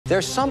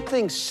There's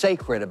something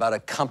sacred about a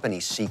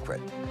company's secret.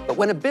 But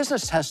when a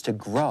business has to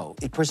grow,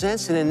 it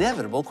presents an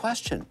inevitable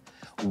question.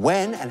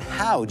 When and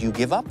how do you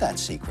give up that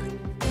secret?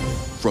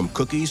 From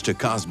cookies to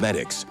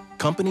cosmetics,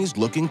 companies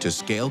looking to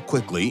scale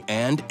quickly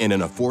and in an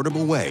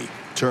affordable way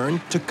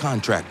turn to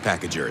contract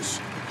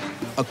packagers.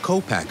 A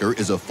co-packer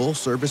is a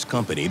full-service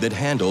company that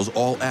handles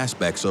all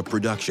aspects of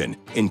production,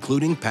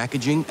 including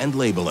packaging and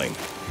labeling.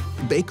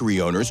 Bakery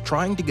owners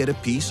trying to get a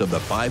piece of the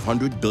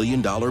 $500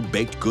 billion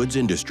baked goods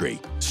industry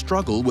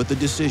struggle with the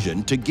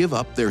decision to give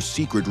up their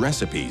secret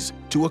recipes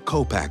to a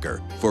co-packer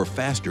for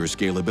faster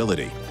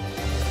scalability.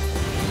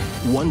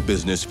 One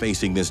business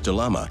facing this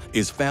dilemma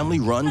is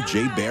family-run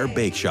J. Bear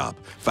Bake Shop,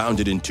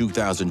 founded in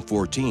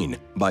 2014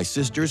 by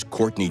sisters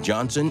Courtney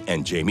Johnson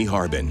and Jamie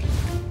Harbin.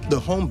 The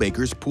home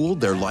bakers pooled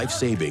their life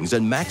savings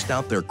and maxed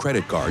out their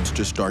credit cards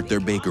to start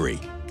their bakery.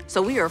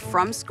 So we are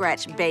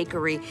from-scratch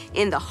bakery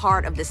in the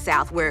heart of the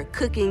South, where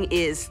cooking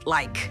is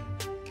like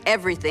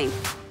everything.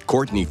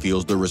 Courtney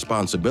feels the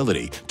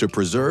responsibility to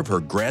preserve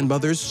her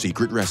grandmother's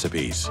secret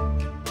recipes.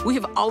 We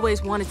have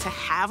always wanted to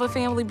have a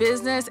family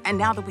business, and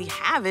now that we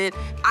have it,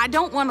 I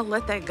don't want to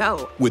let that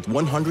go. With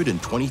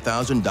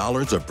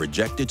 $120,000 of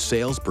projected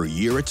sales per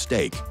year at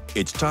stake,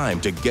 it's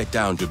time to get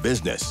down to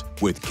business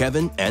with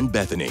Kevin and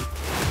Bethany.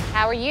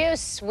 How are you,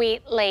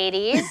 sweet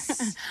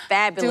ladies?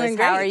 Fabulous. Doing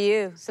great. How are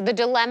you? So the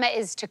dilemma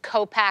is to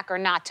co-pack or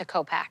not to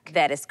co-pack.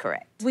 That is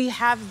correct. We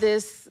have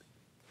this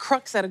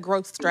crux at a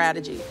growth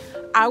strategy.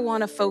 I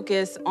want to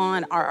focus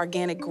on our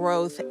organic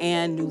growth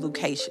and new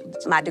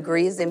locations. My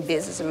degree is in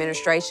business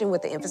administration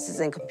with the emphasis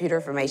in computer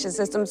information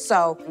systems.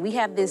 So we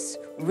have this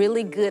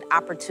really good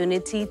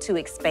opportunity to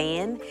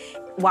expand.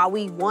 While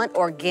we want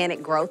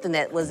organic growth, and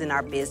that was in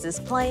our business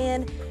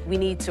plan, we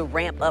need to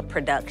ramp up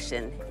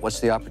production. What's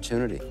the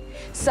opportunity?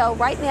 So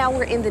right now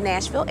we're in the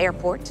Nashville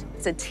airport.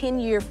 It's a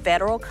 10-year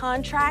federal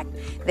contract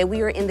that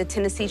we are in the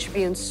Tennessee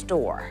Tribune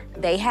store.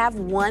 They have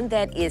one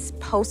that is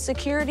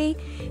post-security.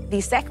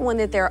 The second one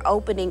that they're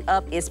opening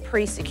up is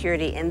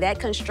pre-security, and that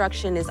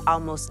construction is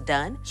almost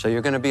done. So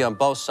you're going to be on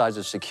both sides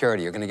of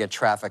security. You're going to get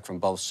traffic from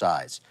both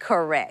sides.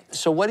 Correct.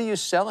 So what are you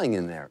selling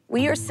in there?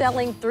 We are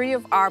selling 3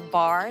 of our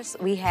bars.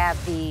 We have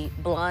the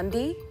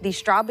Blondie, the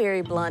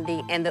Strawberry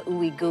Blondie, and the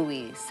Ooey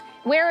Gooeys.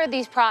 Where are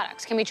these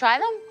products? Can we try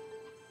them?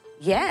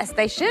 Yes,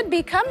 they should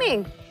be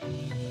coming.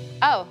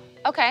 Oh,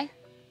 okay.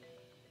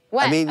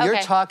 When? I mean, you're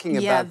Okay. talking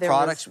Yeah, about there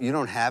products. You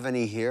don't have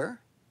any here?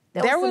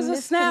 There was a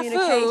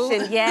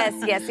miscommunication.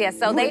 snafu. Yes.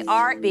 So they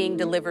are being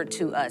delivered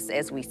to us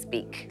as we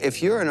speak.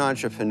 If you're an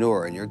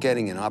entrepreneur and you're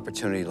getting an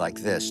opportunity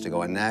like this to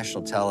go on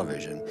national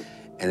television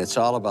and it's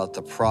all about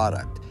the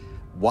product,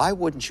 why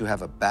wouldn't you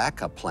have a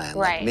backup plan?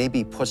 Right. Like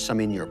maybe put some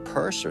in your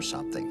purse or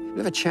something. We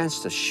have a chance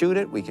to shoot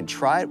it, we can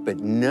try it, but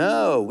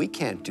no, we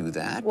can't do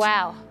that.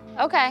 Wow.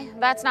 Okay,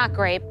 that's not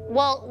great.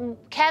 Well,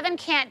 Kevin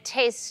can't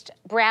taste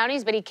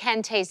brownies, but he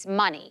can taste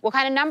money. What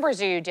kind of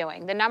numbers are you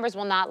doing? The numbers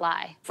will not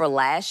lie. For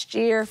last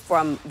year,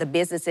 from the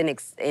business in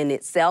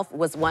itself,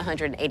 was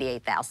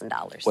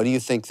 $188,000. What do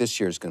you think this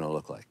year's gonna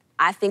look like?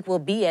 I think we'll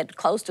be at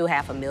close to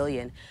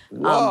 $500,000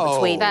 Whoa.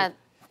 between That,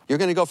 You're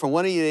gonna go from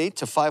 188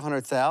 to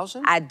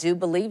 500,000? I do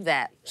believe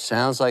that.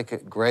 Sounds like a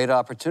great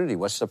opportunity.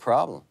 What's the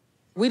problem?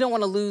 We don't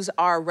want to lose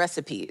our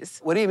recipes.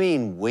 What do you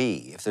mean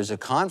we? If there's a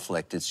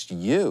conflict, it's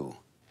you.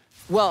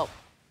 Well,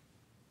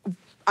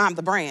 I'm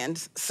the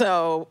brand,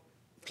 so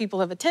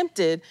people have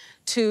attempted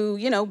to,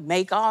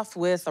 make off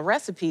with a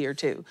recipe or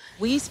two.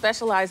 We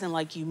specialize in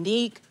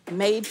unique,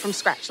 made from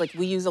scratch.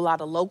 We use a lot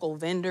of local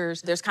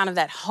vendors. There's kind of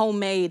that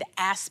homemade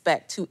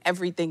aspect to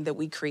everything that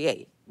we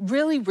create.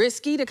 Really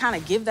risky to kind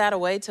of give that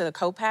away to the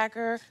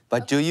co-packer.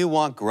 But do you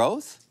want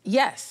growth?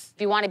 Yes.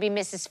 if you want to be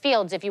Mrs.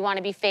 Fields, if you want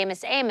to be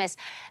Famous Amos,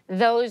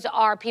 those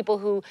are people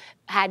who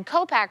had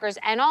co-packers,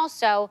 and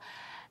also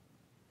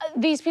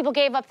these people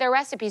gave up their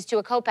recipes to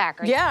a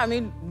co-packer. Yeah, I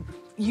mean,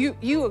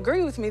 you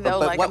agree with me though.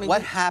 But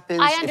what happens?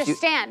 I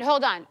understand.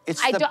 Hold on.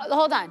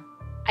 Hold on.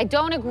 I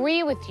don't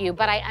agree with you,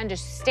 but I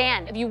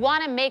understand. If you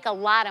want to make a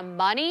lot of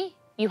money,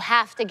 you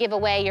have to give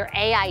away your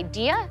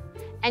idea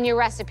and your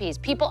recipes.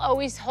 People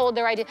always hold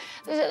their idea.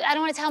 I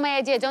don't want to tell my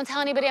idea. Don't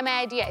tell anybody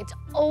my idea. It's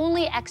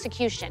only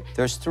execution.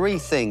 There's three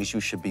things you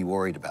should be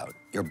worried about: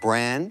 your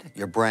brand,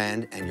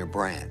 and your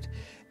brand.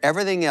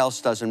 Everything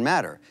else doesn't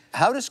matter.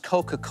 How does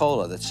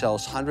Coca-Cola, that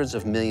sells hundreds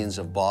of millions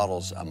of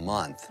bottles a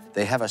month,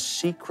 they have a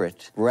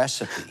secret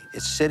recipe?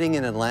 It's sitting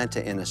in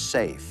Atlanta in a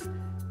safe.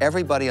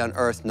 Everybody on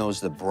Earth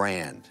knows the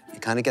brand. You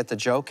kind of get the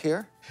joke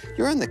here?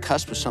 You're on the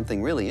cusp of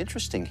something really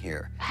interesting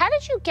here. How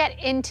did you get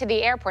into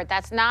the airport?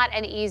 That's not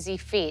an easy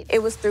feat.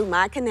 It was through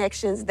my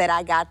connections that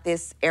I got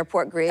this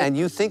airport grid. And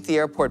you think the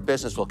airport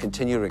business will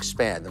continue to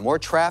expand. The more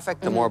traffic,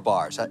 the more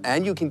bars.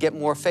 And you can get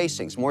more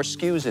facings, more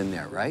SKUs in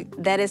there, right?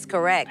 That is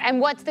correct. And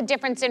what's the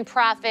difference in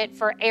profit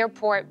for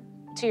airport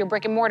to your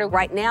brick and mortar?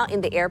 Right now in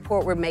the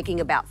airport, we're making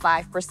about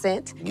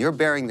 5%. You're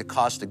bearing the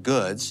cost of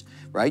goods,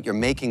 right? You're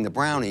making the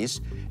brownies,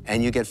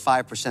 and you get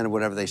 5% of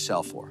whatever they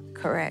sell for.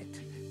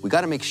 Correct. We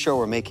got to make sure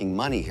we're making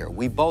money here.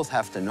 We both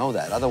have to know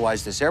that.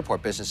 Otherwise, this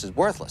airport business is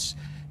worthless.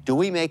 Do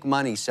we make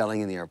money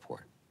selling in the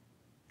airport?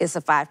 It's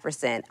a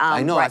 5%.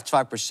 I know, right. it's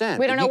 5%.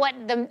 We don't know what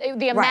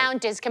the amount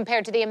Right. is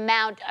compared to the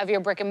amount of your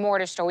brick and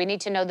mortar store. We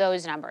need to know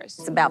those numbers.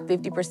 It's about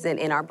 50%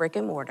 in our brick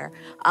and mortar.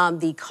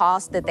 The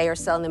cost that they are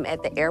selling them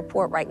at the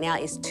airport right now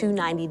is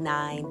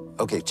 $2.99.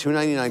 Okay,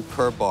 $2.99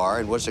 per bar,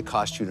 and what does it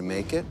cost you to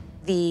make it?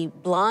 The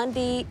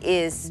Blondie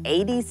is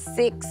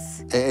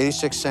 86.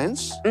 86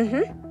 cents?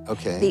 Mm-hmm.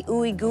 Okay. The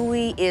Ooey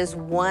Gooey is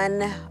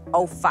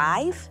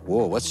 105.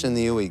 Whoa, what's in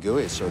the ooey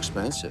gooey? It's so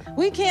expensive.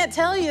 We can't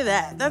tell you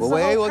that. That's Well, the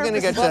wait, whole we're gonna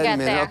purpose get of to that in a We'll get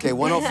minute. there. Okay,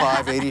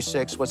 105,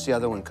 86. What's the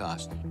other one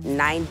cost?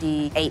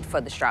 98 for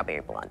the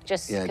Strawberry Blondie.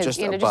 Just, Yeah, 'cause, just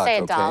you a know, buck, just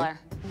say okay? $1.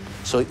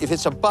 So if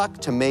it's $1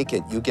 to make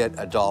it, you get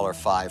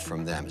 $1.05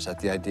 from them. Is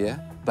that the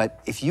idea? But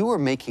if you were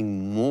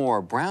making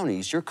more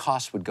brownies, your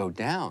cost would go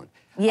down.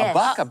 Yes.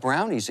 $1 a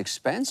brownie's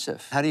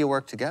expensive. How do you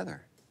work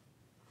together?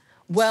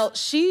 Well,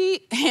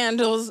 she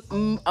handles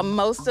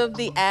most of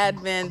the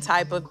admin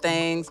type of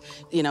things,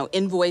 you know,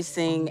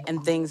 invoicing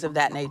and things of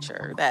that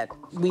nature that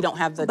we don't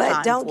have the time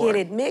But don't for. get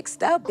it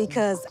mixed up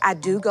because I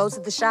do go to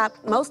the shop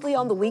mostly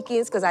on the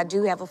weekends because I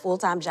do have a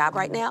full-time job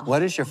right now.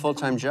 What is your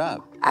full-time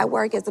job? I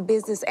work as a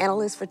business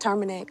analyst for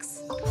Terminex.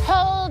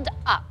 Hold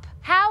up.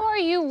 How are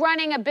you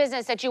running a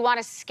business that you want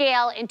to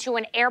scale into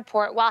an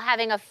airport while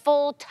having a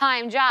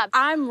full-time job?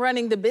 I'm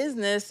running the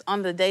business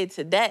on the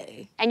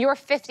day-to-day. And you're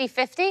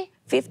 50-50?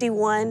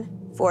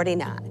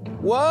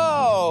 51.49.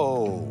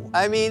 Whoa!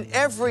 I mean,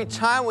 every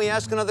time we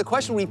ask another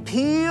question, we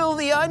peel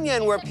the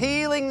onion. We're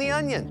peeling the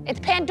onion. It's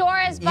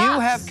Pandora's box. You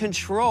have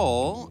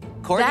control.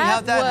 Courtney,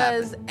 how'd that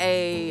was happen?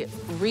 a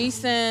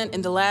recent,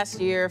 in the last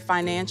year,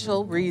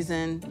 financial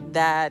reason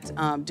that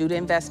due to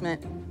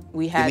investment,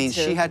 we had You mean to...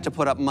 she had to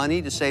put up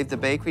money to save the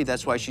bakery?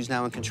 That's why she's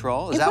now in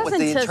control? Is It that what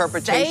wasn't the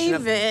interpretation to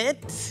save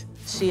it.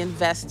 She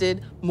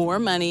invested more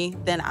money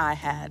than I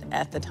had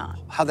at the time.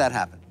 How'd that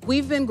happen?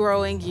 We've been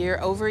growing year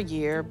over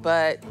year,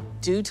 but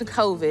due to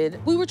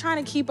COVID, we were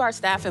trying to keep our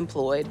staff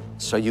employed.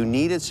 So you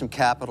needed some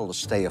capital to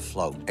stay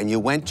afloat, and you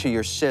went to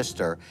your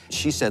sister.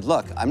 She said,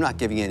 look, I'm not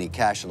giving you any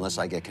cash unless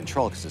I get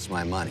control because it's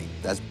my money.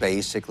 That's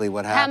basically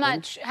what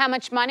happened. How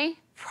much money?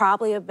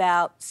 Probably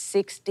about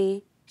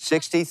 60.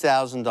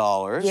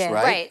 $60,000, Yeah.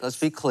 right? Right. Let's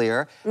be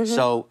clear.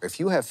 So if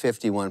you have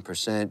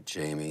 51%,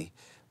 Jamie,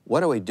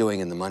 what are we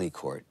doing in the money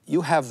court?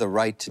 You have the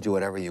right to do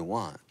whatever you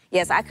want.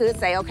 Yes, I could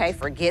say, okay,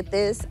 forget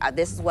this.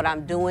 This is what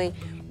I'm doing.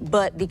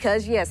 But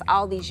because, yes,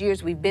 all these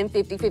years we've been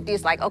 50-50,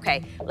 it's like,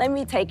 okay, let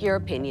me take your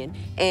opinion.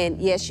 And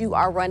yes, you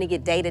are running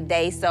it day to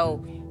day,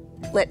 so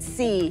let's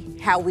see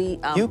how we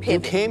You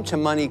pivot. came to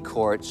money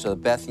court so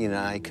Bethany and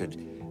I could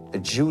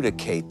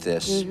adjudicate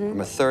this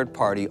from a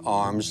third-party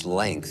arm's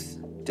length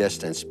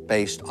distance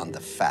based on the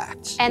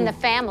facts. And the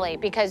family,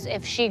 because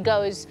if she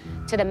goes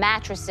to the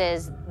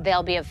mattresses,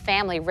 there'll be a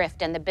family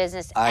rift in the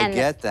business. I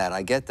get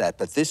that,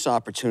 but this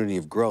opportunity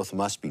of growth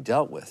must be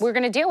dealt with. We're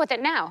gonna deal with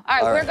it now. All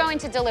right, All we're right. going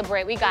to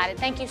deliberate. We got it.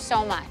 Thank you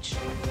so much.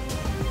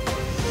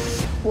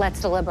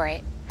 Let's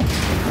deliberate.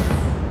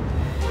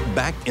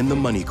 Back in the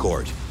money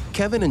court,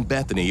 Kevin and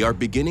Bethany are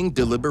beginning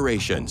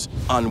deliberations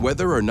on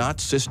whether or not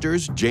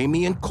sisters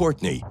Jamie and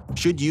Courtney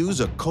should use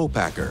a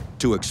co-packer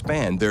to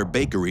expand their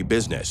bakery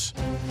business.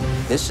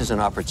 This is an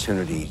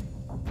opportunity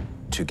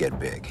to get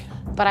big.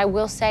 But I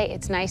will say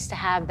it's nice to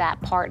have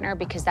that partner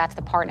because that's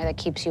the partner that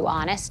keeps you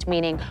honest,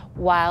 meaning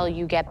while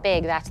you get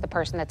big, that's the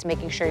person that's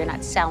making sure you're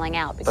not selling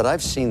out. But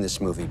I've seen this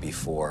movie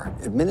before.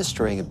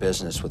 Administering a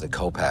business with a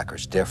co-packer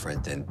is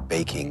different than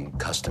baking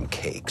custom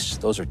cakes.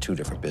 Those are two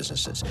different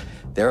businesses.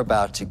 They're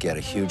about to get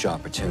a huge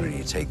opportunity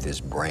to take this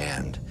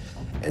brand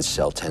and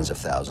sell tens of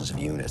thousands of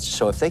units.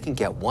 So if they can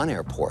get one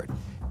airport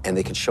and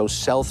they can show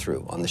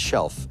sell-through on the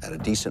shelf at a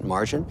decent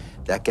margin,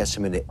 that gets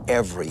them into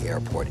every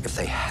airport if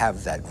they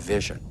have that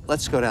vision.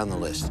 Let's go down the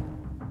list.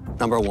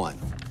 Number one,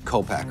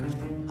 co-packer.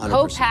 100%.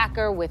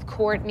 Co-packer with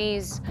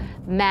Courtney's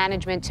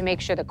management to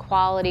make sure the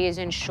quality is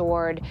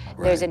ensured,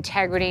 there's Right.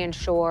 integrity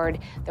ensured,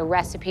 the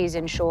recipe's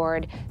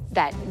ensured,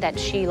 that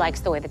she likes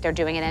the way that they're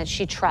doing it and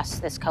she trusts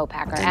this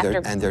co-packer.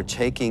 And they're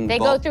taking They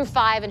go through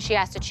 5 and she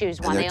has to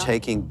choose one. And they're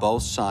taking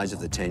both sides of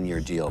the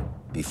 10-year deal.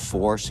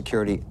 Before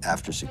security,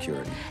 after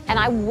security. And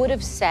I would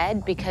have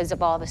said, because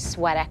of all the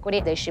sweat equity,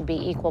 they should be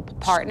equal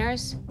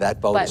partners. That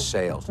boat But has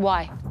sailed.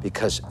 why?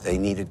 Because they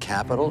needed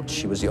capital.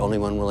 She was the only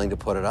one willing to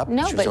put it up.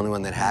 No, she was but- the only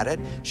one that had it.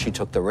 She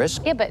took the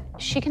risk. Yeah, but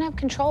she can have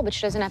control, but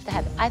she doesn't have to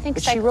have. I think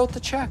But she wrote the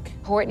check.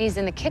 Courtney's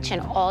in the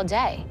kitchen all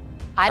day.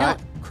 I don't.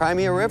 Cry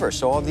me a river,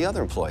 so all the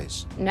other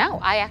employees. No,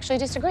 I actually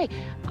disagree.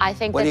 I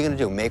think What that are you going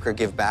to do, make her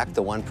give back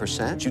the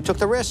 1%? You took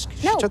the risk.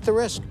 No. She took the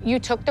risk. you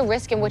took the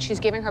risk, and what she's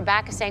giving her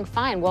back is saying,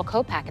 fine, we'll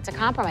co-pack. It's a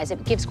compromise.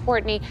 It gives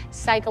Courtney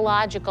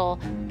psychological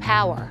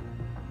power.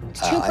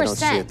 It's 2%. I don't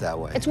see it that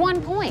way. It's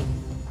 1 point.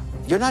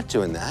 You're not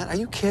doing that. Are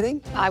you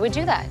kidding? I would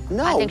do that.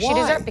 No, I think why? she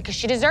deserves because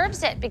she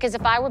deserves it. Because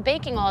if I were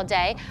baking all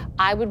day,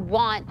 I would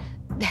want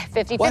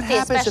 50-50, What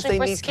happens especially if they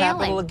for need scaling.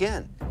 capital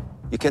again?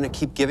 You're going to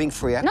keep giving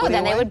free equity No,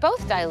 then they away? would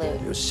both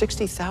dilute. It was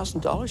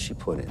 $60,000 she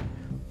put in.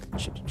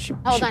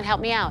 Hold on,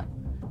 help me out.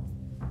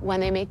 When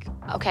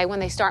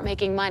they start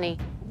making money,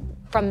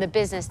 from the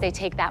business, they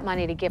take that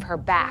money to give her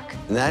back.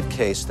 In that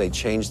case, they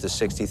changed the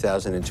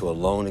 $60,000 into a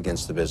loan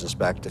against the business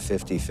back to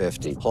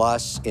 50-50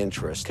 plus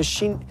interest.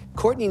 Because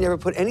Courtney never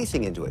put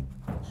anything into it.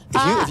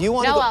 If you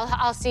want to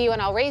I'll see you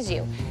and I'll raise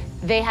you.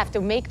 They have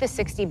to make the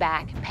 60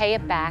 back, pay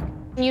it back.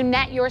 You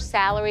net your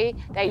salary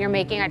that you're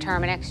making at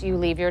Terminix, you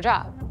leave your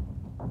job.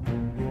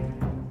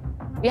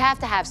 You have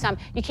to have some.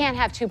 You can't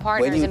have two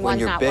partners and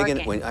one's not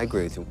working. I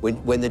agree with you.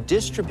 When the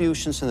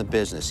distributions in the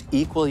business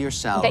equal your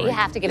salary, that you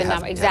have to get a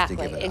number. Exactly.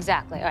 All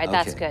right, okay.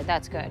 That's good.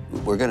 That's good.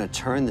 We're going to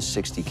turn the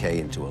 60K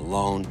into a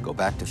loan, go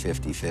back to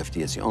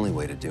 50-50. It's the only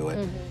way to do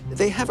it.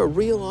 They have a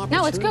real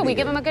opportunity. No, it's good. We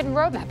give them a good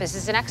roadmap. This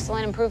is an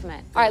excellent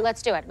improvement. All right,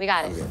 let's do it. We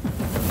got it. Okay.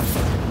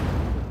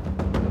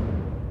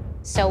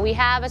 So we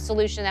have a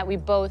solution that we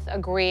both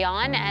agree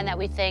on and that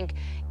we think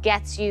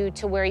gets you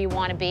to where you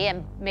want to be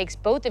and makes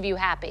both of you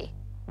happy.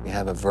 We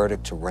have a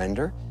verdict to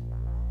render.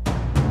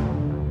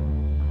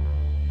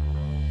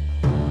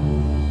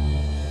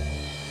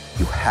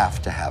 You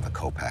have to have a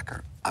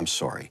co-packer. I'm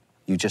sorry.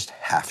 You just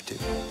have to.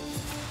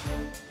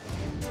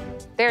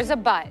 There's a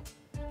but.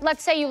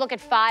 Let's say you look at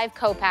 5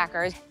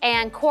 co-packers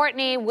and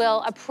Courtney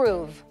will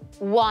approve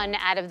 1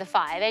 out of the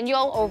 5, and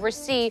you'll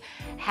oversee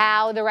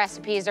how the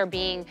recipes are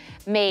being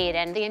made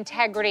and the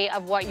integrity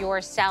of what you're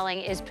selling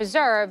is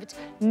preserved.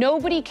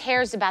 Nobody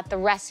cares about the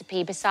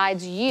recipe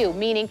besides you,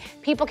 meaning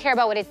people care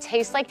about what it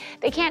tastes like.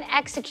 They can't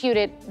execute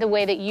it the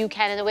way that you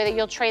can and the way that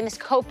you'll train this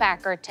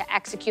co-packer to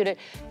execute it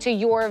to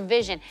your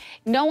vision.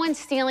 No one's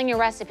stealing your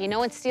recipe. No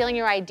one's stealing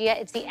your idea.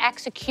 It's the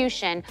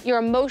execution. You're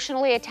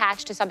emotionally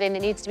attached to something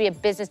that needs to be a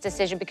business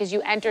decision because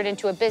you entered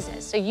into a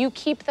business. So you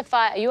keep the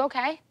Are you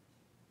okay?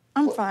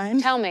 I'm fine.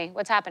 Tell me,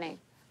 what's happening?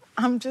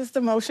 I'm just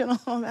emotional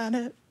about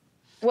it.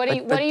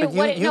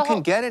 You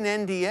can get an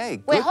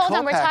NDA. Wait, hold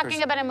on, we're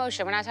talking about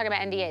emotion. We're not talking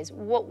about NDAs.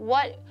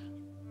 What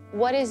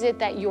is it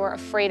that you're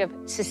afraid of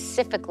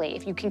specifically,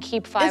 if you can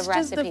keep 5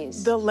 recipes? It's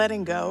just the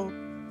letting go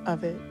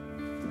of it.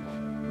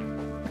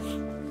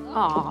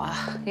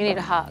 Aw, you need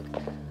a hug.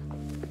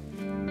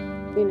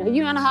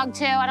 You want a hug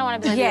too? I don't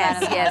want to leave you out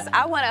of the hug. Yes,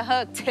 I want a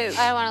hug too.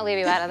 I don't want to leave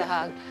you out of the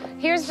hug.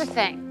 Here's the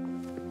thing.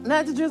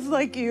 That's just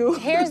like you.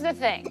 Here's the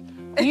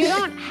thing. You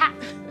don't have...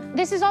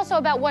 This is also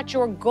about what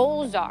your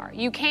goals are.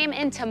 You came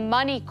into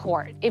money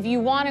court. If you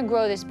want to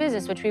grow this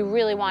business, which we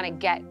really want to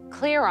get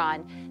clear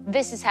on,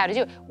 this is how to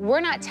do it.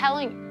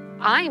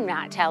 I'm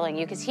not telling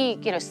you, because he,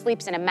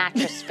 sleeps in a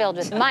mattress filled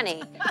with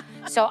money.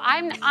 So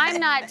I'm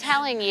not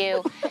telling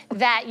you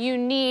that you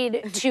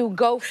need to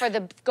go for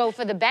the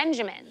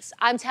Benjamins.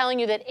 I'm telling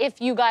you that if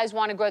you guys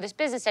want to grow this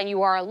business and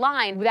you are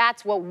aligned,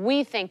 that's what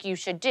we think you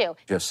should do.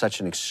 You have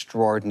such an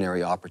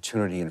extraordinary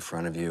opportunity in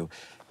front of you,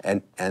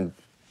 and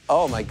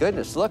oh my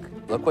goodness, look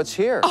what's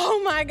here.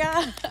 Oh my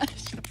gosh.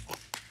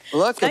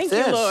 Look at this.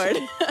 Thank you, Lord.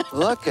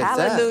 Look at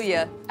that.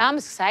 Hallelujah. I'm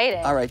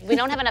excited. All right. We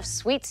don't have enough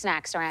sweet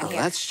snacks around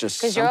here. That's just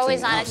because you're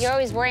always on it. You're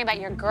always worrying about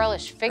your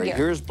girlish figure. Right,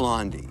 here's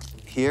Blondie.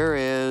 Here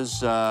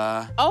is.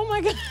 Oh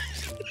my gosh.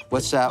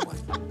 What's that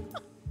one?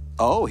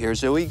 Oh,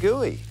 here's Ooey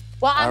Gooey.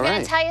 Well, I'm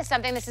going to tell you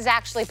something. This is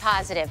actually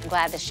positive. I'm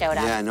glad this showed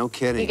up. Yeah, no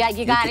kidding. You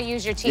got to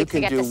use your teeth to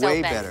get this open. You can do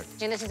way better.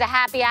 And this is a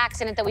happy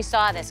accident that we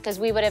saw this, because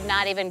we would have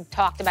not even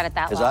talked about it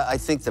that long. Because I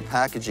think the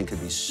packaging could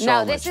be so much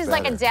better. No, this is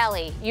like a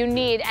deli.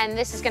 And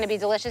this is going to be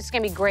delicious. It's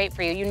going to be great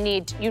for you. You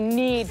need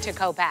to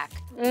co-pack.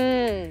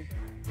 Ichi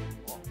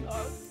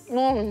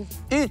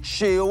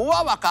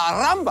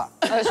wawakaramba.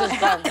 This is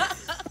good.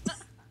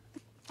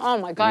 Oh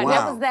my God, wow,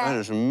 what was that? That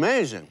is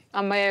amazing.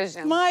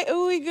 Amazing. My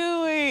ooey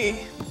gooey.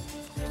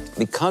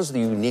 Because of the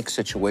unique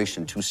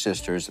situation, 2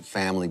 sisters,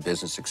 family,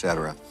 business,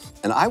 etc.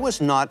 And I was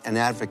not an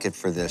advocate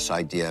for this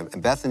idea,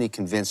 and Bethany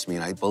convinced me,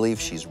 and I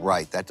believe she's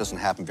right. That doesn't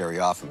happen very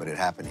often, but it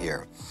happened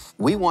here.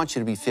 We want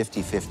you to be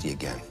 50-50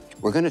 again.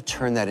 We're going to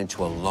turn that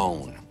into a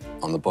loan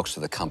on the books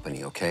of the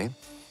company, okay?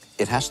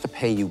 It has to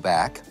pay you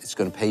back. It's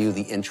going to pay you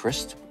the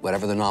interest,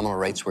 whatever the nominal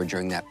rates were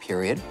during that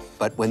period.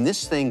 But when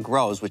this thing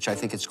grows, which I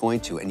think it's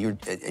going to, and you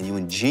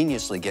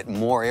ingeniously get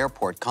more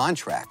airport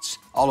contracts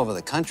all over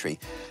the country,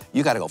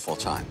 you got to go full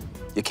time.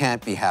 You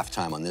can't be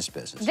half-time on this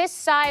business. This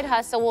side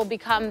hustle will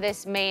become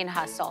this main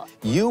hustle.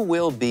 You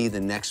will be the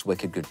next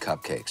Wicked Good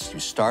Cupcakes. You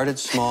started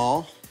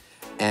small,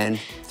 and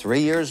 3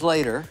 years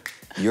later,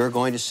 you're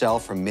going to sell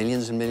for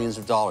millions and millions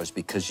of dollars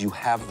because you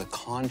have the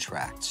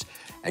contracts,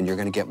 and you're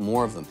going to get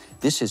more of them.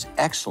 This is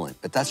excellent,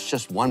 but that's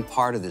just one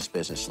part of this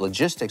business.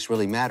 Logistics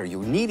really matter.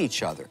 You need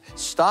each other.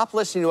 Stop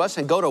listening to us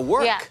and go to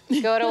work. Yeah,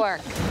 go to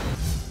work.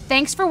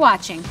 Thanks for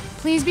watching.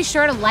 Please be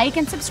sure to like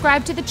and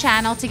subscribe to the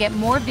channel to get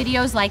more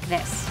videos like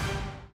this.